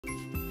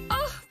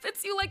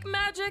fits you like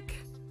magic.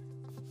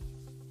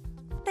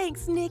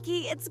 Thanks,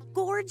 Nikki. It's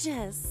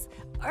gorgeous.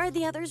 Are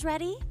the others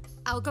ready?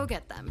 I'll go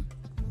get them.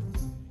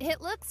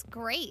 It looks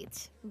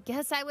great.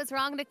 Guess I was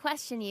wrong to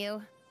question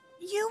you.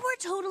 You were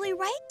totally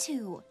right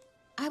to.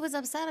 I was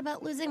upset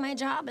about losing my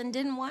job and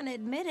didn't want to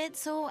admit it,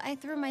 so I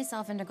threw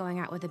myself into going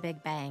out with a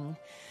big bang.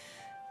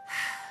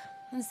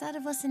 Instead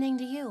of listening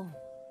to you.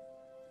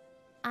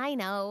 I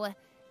know.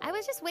 I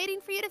was just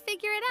waiting for you to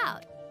figure it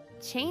out.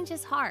 Change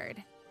is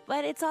hard.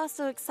 But it's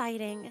also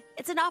exciting.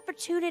 It's an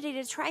opportunity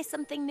to try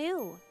something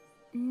new.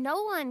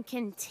 No one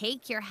can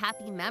take your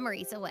happy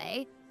memories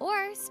away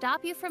or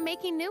stop you from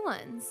making new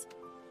ones.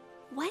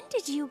 When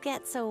did you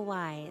get so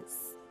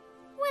wise?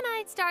 When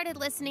I started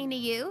listening to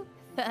you.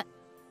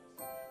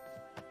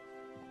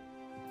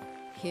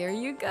 Here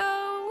you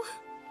go.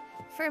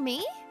 For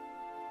me?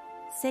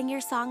 Sing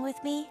your song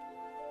with me,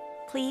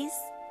 please.